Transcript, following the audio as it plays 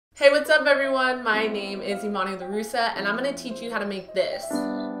Hey, what's up everyone? My name is Imani LaRussa and I'm going to teach you how to make this.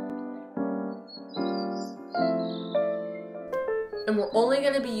 And we're only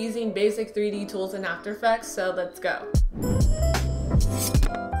going to be using basic 3D tools in After Effects, so let's go.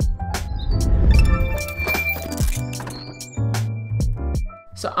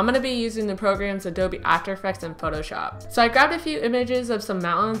 So I'm going to be using the programs Adobe After Effects and Photoshop. So I grabbed a few images of some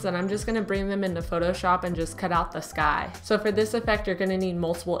mountains and I'm just going to bring them into Photoshop and just cut out the sky. So for this effect, you're going to need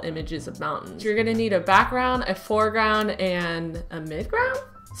multiple images of mountains. You're going to need a background, a foreground, and a midground.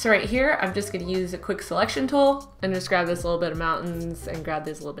 So right here, I'm just going to use a quick selection tool and just grab this little bit of mountains and grab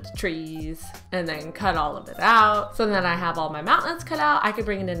this little bit of trees and then cut all of it out. So then I have all my mountains cut out, I can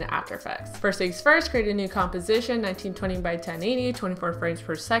bring it into After Effects. First things first, create a new composition, 1920 by 1080, 24 frames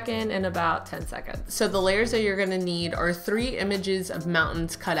per second in about 10 seconds. So the layers that you're going to need are 3 images of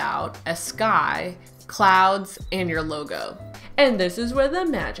mountains cut out, a sky, clouds, and your logo. And this is where the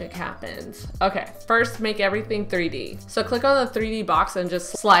magic happens. Okay, first make everything 3D. So click on the 3D box and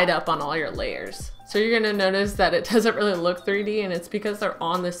just slide up on all your layers. So you're gonna notice that it doesn't really look 3D and it's because they're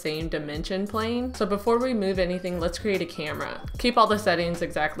on the same dimension plane. So before we move anything, let's create a camera. Keep all the settings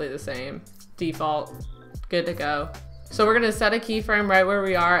exactly the same. Default, good to go. So we're gonna set a keyframe right where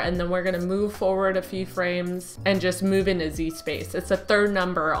we are and then we're gonna move forward a few frames and just move into Z space. It's the 3rd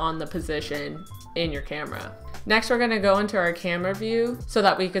number on the position in your camera. Next, we're gonna go into our camera view so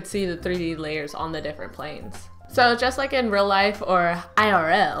that we could see the 3D layers on the different planes. So just like in real life or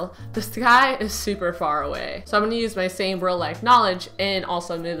IRL, the sky is super far away. So I'm gonna use my same real life knowledge and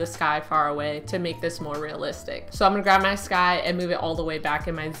also move the sky far away to make this more realistic. So I'm gonna grab my sky and move it all the way back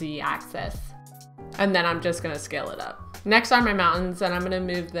in my Z axis. And then I'm just gonna scale it up. Next are my mountains and I'm gonna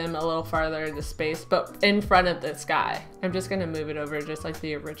move them a little farther into space, but in front of the sky. I'm just gonna move it over just like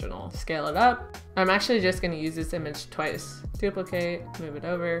the original. Scale it up. I'm actually just gonna use this image twice. Duplicate, move it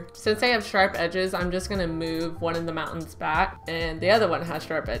over. Since they have sharp edges, I'm just gonna move one of the mountains back and the other one has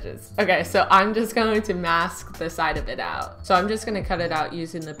sharp edges. Okay, so I'm just going to mask the side of it out. So I'm just gonna cut it out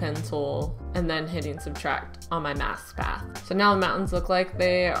using the pen tool and then hitting subtract on my mask path. So now the mountains look like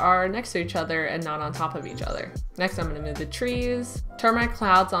they are next to each other and not on top of each other. Next, I'm gonna move the trees, turn my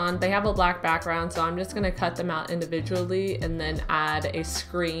clouds on. They have a black background, so I'm just gonna cut them out individually and then add a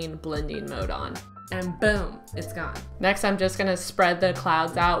screen blending mode on. And boom, it's gone. Next, I'm just gonna spread the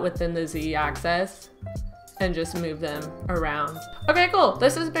clouds out within the Z axis and just move them around. Okay, cool.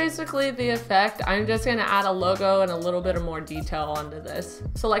 This is basically the effect. I'm just gonna add a logo and a little bit of more detail onto this.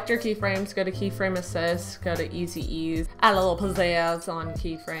 Select your keyframes, go to keyframe assist, go to easy ease, add a little pizzazz on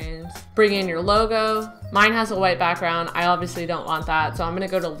keyframes. Bring in your logo. Mine has a white background. I obviously don't want that, so I'm gonna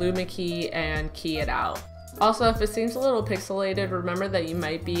go to Luma key and key it out. Also, if it seems a little pixelated, remember that you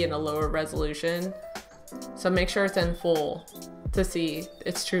might be in a lower resolution. So make sure it's in full to see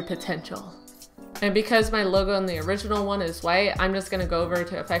its true potential. And because my logo in the original one is white, I'm just gonna go over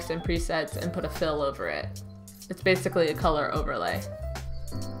to effects and presets and put a fill over it. It's basically a color overlay.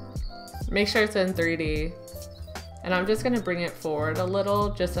 Make sure it's in 3D. And I'm just gonna bring it forward a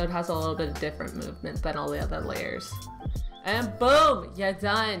little just so it has a little bit of different movement than all the other layers. And boom, you're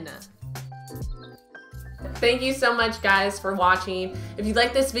done. Thank you so much guys for watching. If you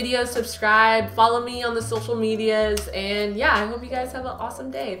like this video, subscribe, follow me on the social medias, and yeah, I hope you guys have an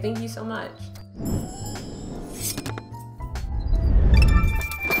awesome day. Thank you so much.